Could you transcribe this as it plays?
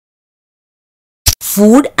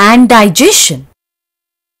Food and digestion.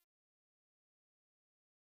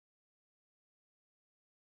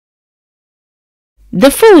 The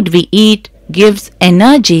food we eat gives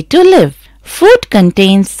energy to live. Food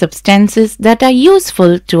contains substances that are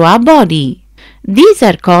useful to our body. These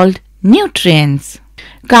are called nutrients.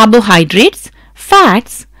 Carbohydrates,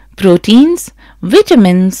 fats, proteins,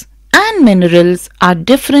 vitamins, and minerals are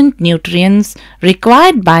different nutrients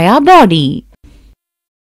required by our body.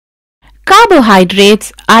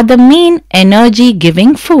 Carbohydrates are the main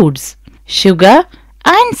energy-giving foods. Sugar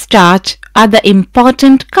and starch are the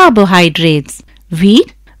important carbohydrates.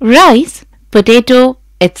 Wheat, rice, potato,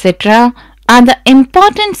 etc. are the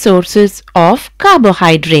important sources of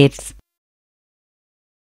carbohydrates.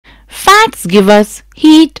 Fats give us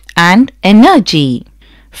heat and energy.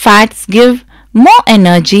 Fats give more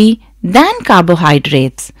energy than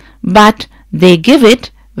carbohydrates, but they give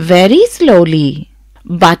it very slowly.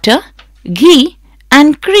 Butter, ghee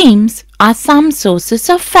and creams are some sources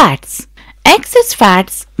of fats. Excess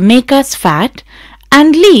fats make us fat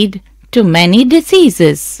and lead to many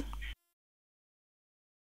diseases.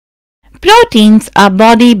 Proteins are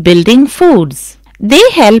body-building foods. They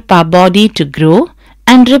help our body to grow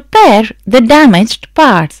and repair the damaged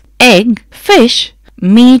parts. Egg, fish,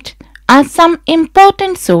 meat are some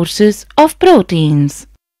important sources of proteins.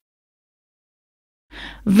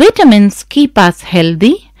 Vitamins keep us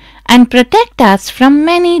healthy and protect us from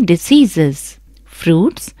many diseases.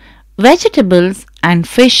 Fruits, vegetables and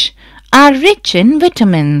fish are rich in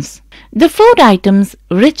vitamins. The food items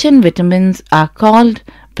rich in vitamins are called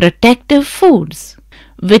protective foods.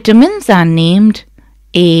 Vitamins are named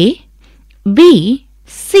A, B,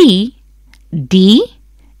 C, D,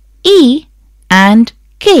 E and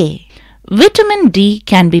K. Vitamin D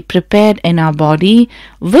can be prepared in our body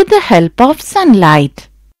with the help of sunlight.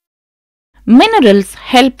 Minerals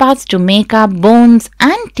help us to make our bones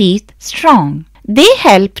and teeth strong. They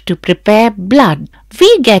help to prepare blood.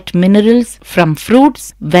 We get minerals from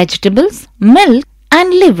fruits, vegetables, milk and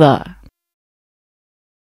liver.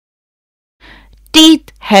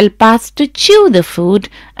 Teeth help us to chew the food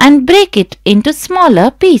and break it into smaller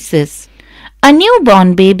pieces. A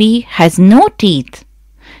newborn baby has no teeth.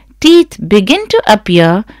 Teeth begin to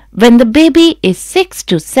appear when the baby is 6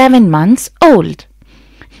 to 7 months old.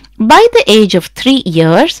 By the age of 3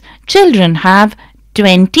 years, children have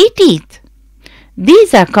 20 teeth.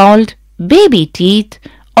 These are called baby teeth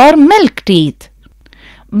or milk teeth.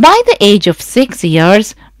 By the age of 6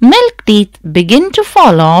 years, milk teeth begin to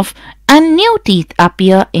fall off and new teeth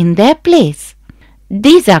appear in their place.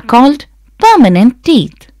 These are called permanent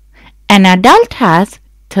teeth. An adult has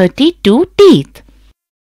 32 teeth.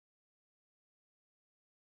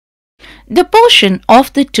 The portion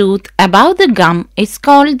of the tooth above the gum is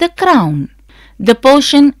called the crown. The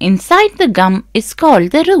portion inside the gum is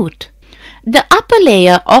called the root. The upper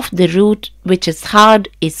layer of the root, which is hard,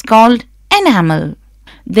 is called enamel.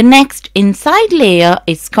 The next inside layer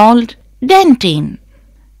is called dentine.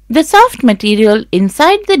 The soft material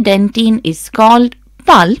inside the dentine is called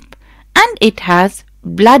pulp and it has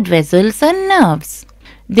blood vessels and nerves.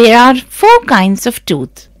 There are 4 kinds of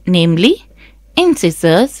tooth, namely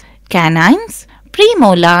incisors, canines,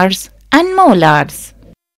 premolars and molars.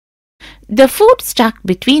 The food stuck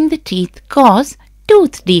between the teeth cause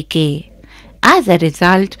tooth decay. As a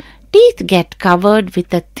result, teeth get covered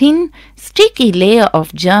with a thin, sticky layer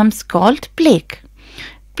of germs called plaque.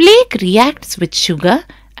 Plaque reacts with sugar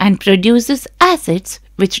and produces acids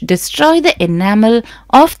which destroy the enamel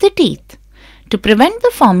of the teeth. To prevent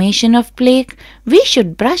the formation of plaque, we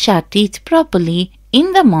should brush our teeth properly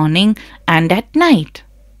in the morning and at night.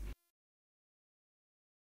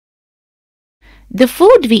 The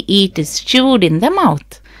food we eat is chewed in the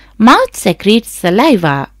mouth. Mouth secretes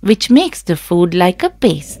saliva which makes the food like a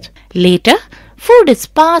paste. Later, food is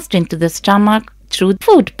passed into the stomach through the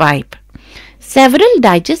food pipe. Several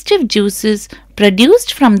digestive juices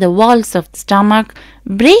produced from the walls of the stomach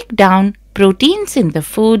break down proteins in the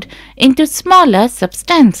food into smaller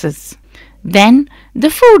substances. Then the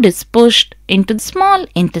food is pushed into the small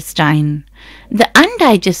intestine. The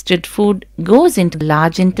undigested food goes into the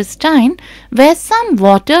large intestine where some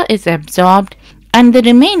water is absorbed and the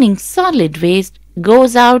remaining solid waste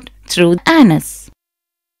goes out through the anus.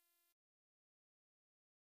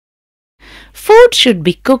 Food should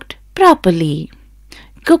be cooked properly.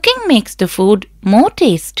 Cooking makes the food more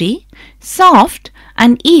tasty, soft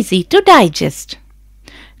and easy to digest.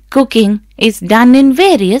 Cooking is done in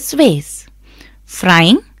various ways.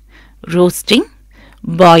 Frying, roasting,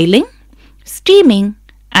 boiling, steaming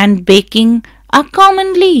and baking are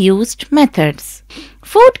commonly used methods.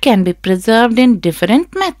 Food can be preserved in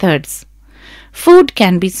different methods. Food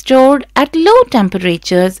can be stored at low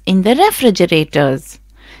temperatures in the refrigerators.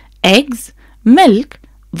 Eggs, milk,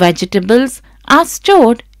 vegetables are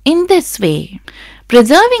stored in this way.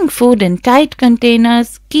 Preserving food in tight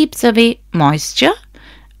containers keeps away moisture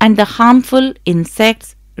and the harmful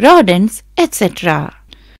insects, rodents, etc.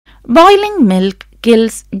 Boiling milk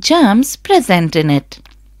kills germs present in it.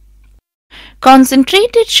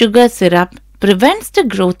 Concentrated sugar syrup prevents the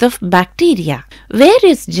growth of bacteria.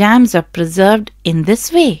 Various jams are preserved in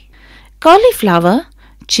this way. Cauliflower,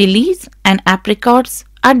 chilies and apricots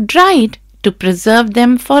are dried to preserve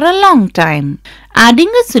them for a long time. Adding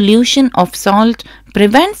a solution of salt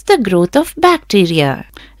prevents the growth of bacteria.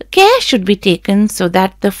 Care should be taken so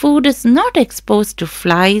that the food is not exposed to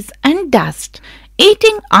flies and dust.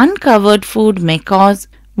 Eating uncovered food may cause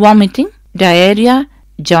vomiting, diarrhea,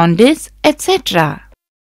 jaundice, etc.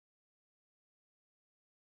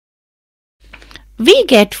 We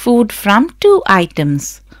get food from two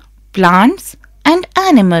items, plants and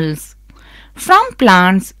animals. From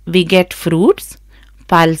plants we get fruits,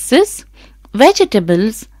 pulses,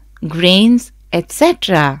 vegetables, grains,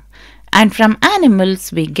 etc. And from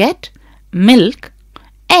animals we get milk,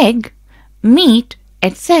 egg, meat,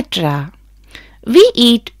 etc. We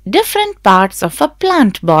eat different parts of a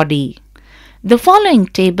plant body. The following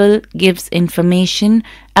table gives information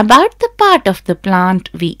about the part of the plant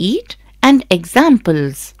we eat and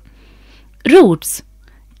examples. Roots: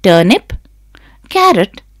 turnip,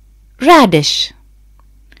 carrot, radish.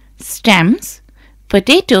 Stems: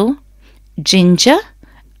 potato, ginger,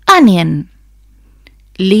 onion.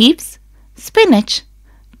 Leaves: spinach,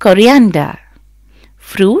 coriander.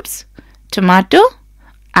 Fruits: tomato,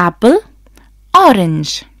 apple,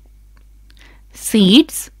 orange.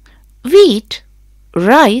 Seeds: wheat,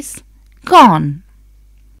 rice, corn.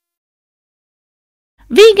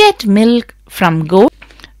 We get milk from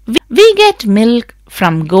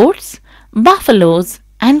goats, buffaloes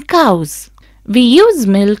and cows. We use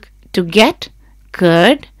milk to get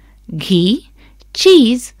curd, ghee,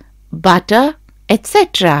 cheese, butter,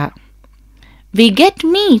 etc. We get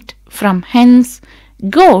meat from hens,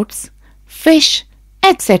 goats, fish,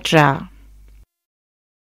 etc.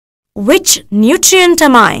 Which nutrient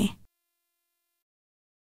am I?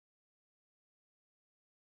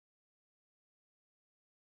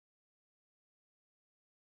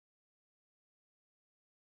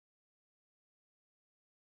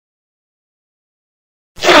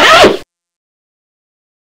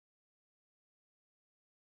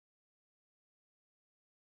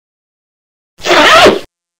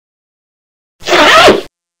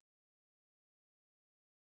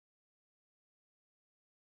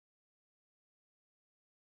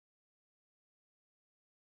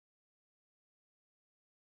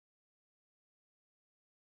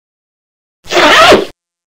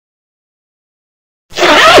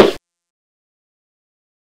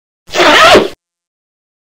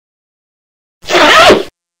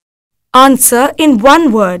 Answer in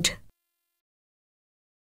one word.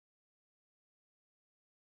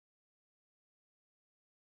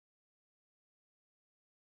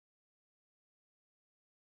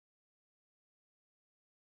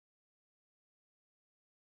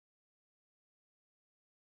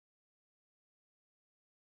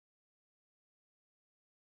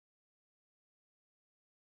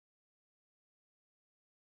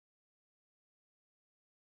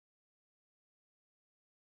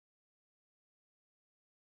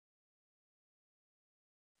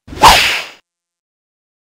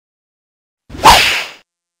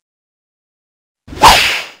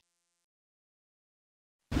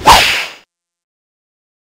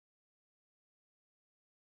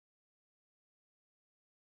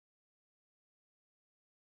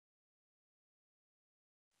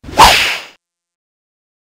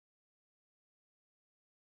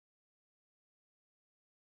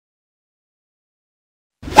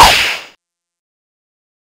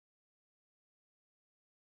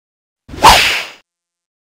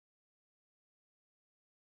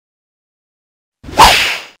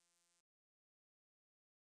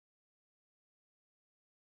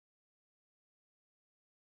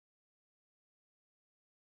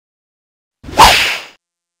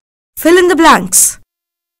 Fill in the blanks.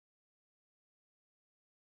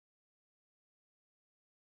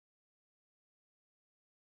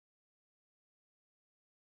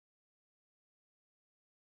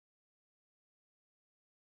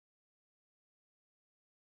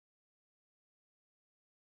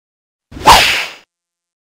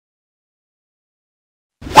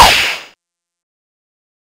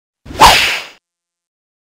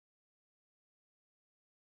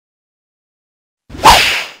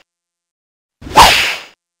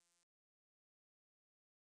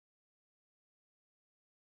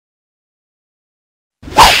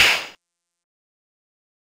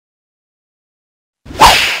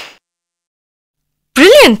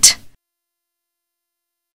 Brilliant!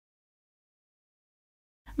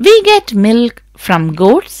 We get milk from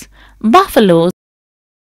goats, buffaloes,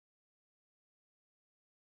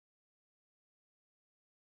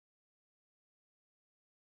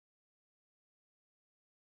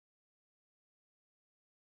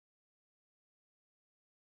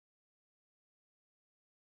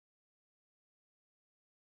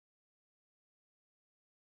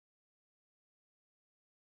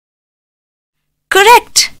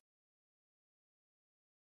 Correct!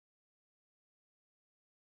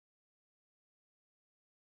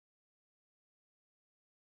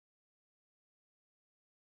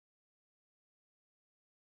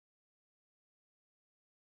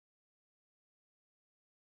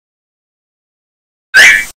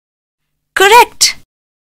 Correct!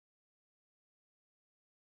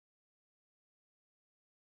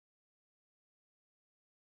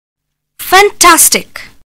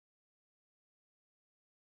 Fantastic!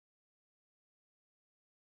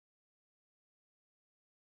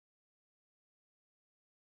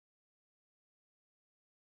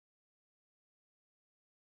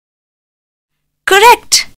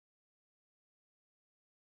 Correct!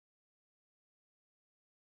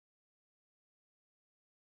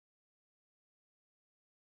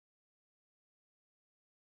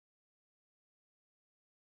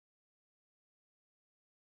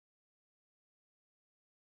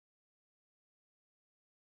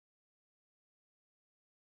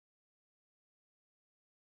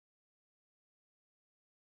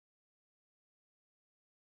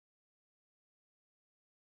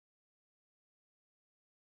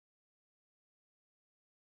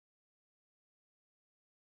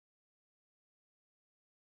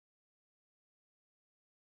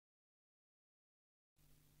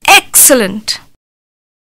 Excellent!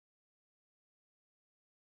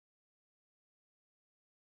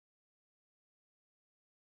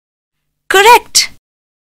 Correct!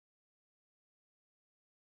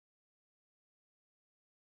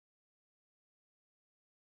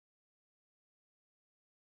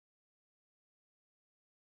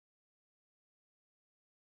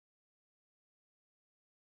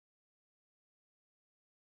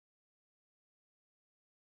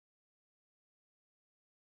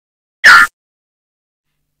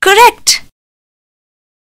 Correct!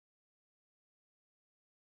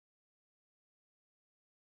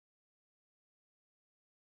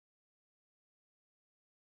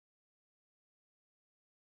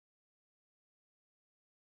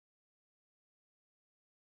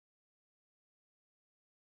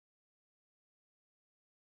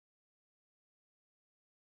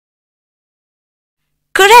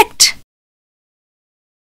 Correct!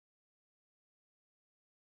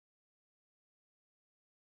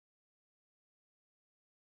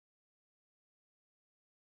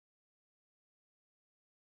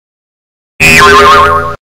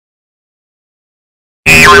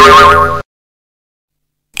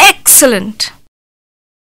 Excellent!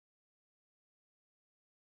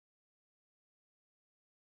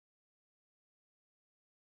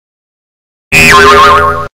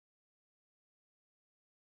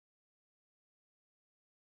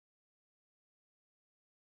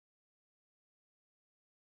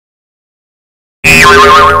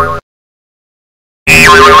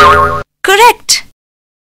 Correct!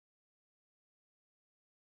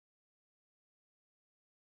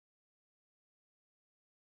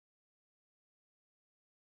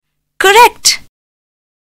 Correct!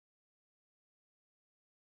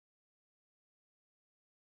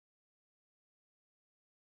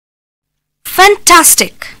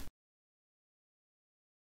 Fantastic!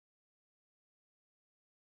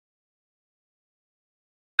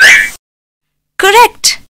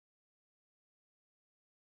 Correct!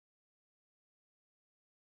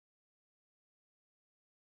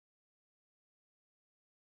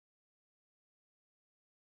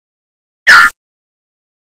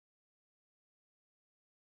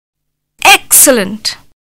 Excellent!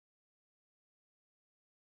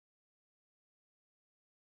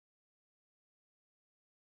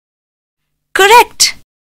 Correct!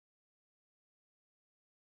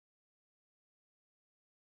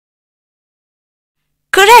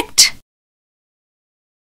 Correct!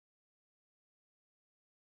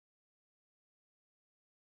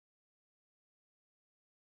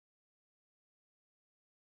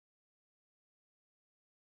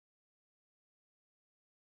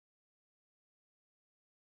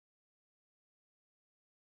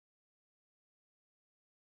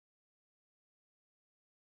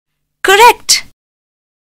 Correct!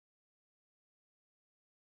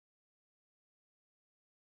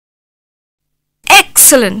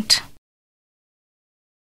 Excellent!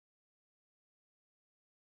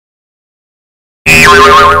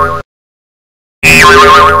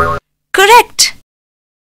 Correct.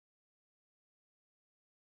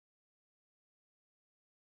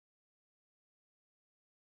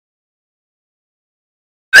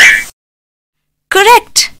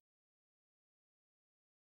 Correct.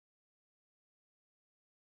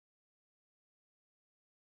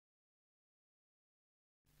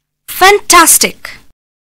 Fantastic.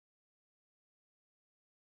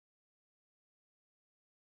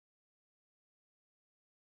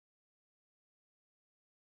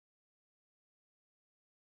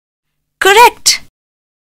 Correct.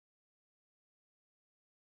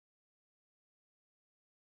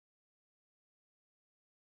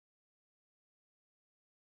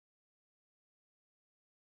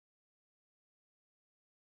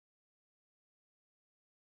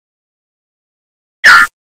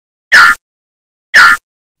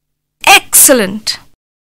 Excellent.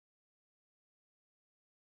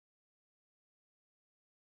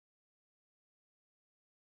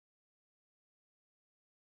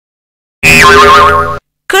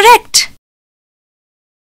 Correct.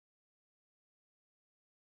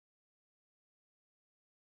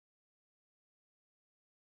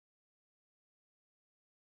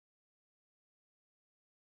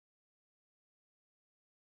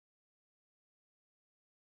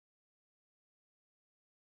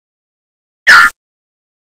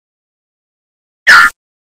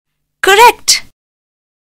 Correct.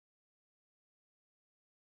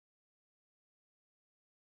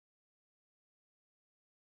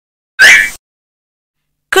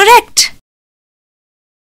 Correct.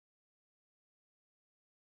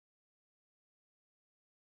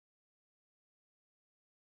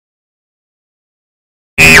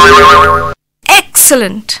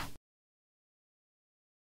 Excellent.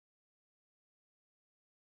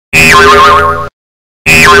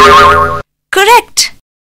 Correct.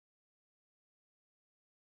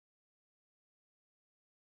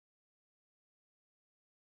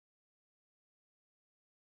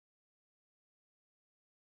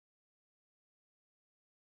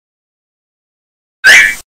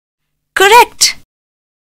 Correct.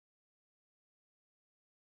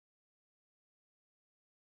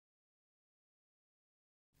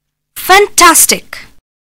 Fantastic.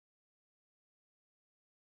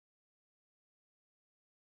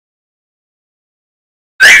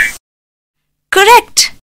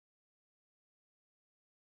 Correct.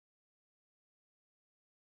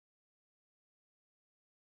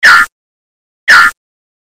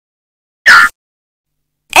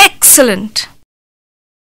 Excellent.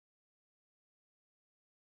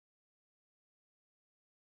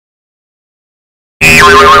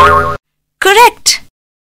 Correct.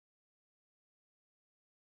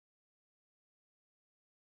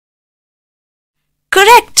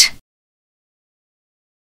 Correct.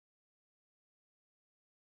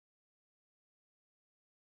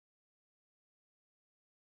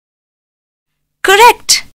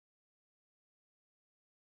 Correct.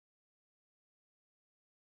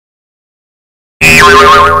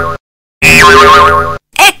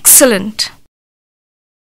 Excellent.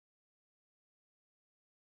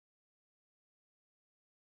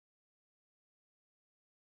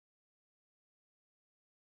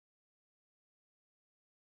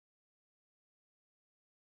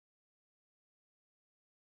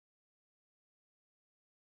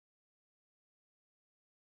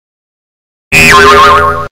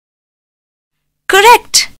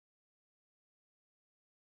 Correct.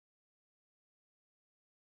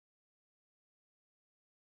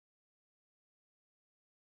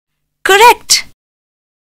 Correct.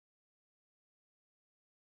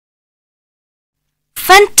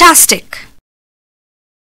 Fantastic.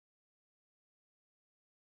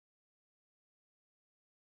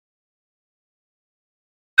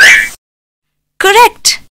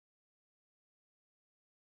 Correct.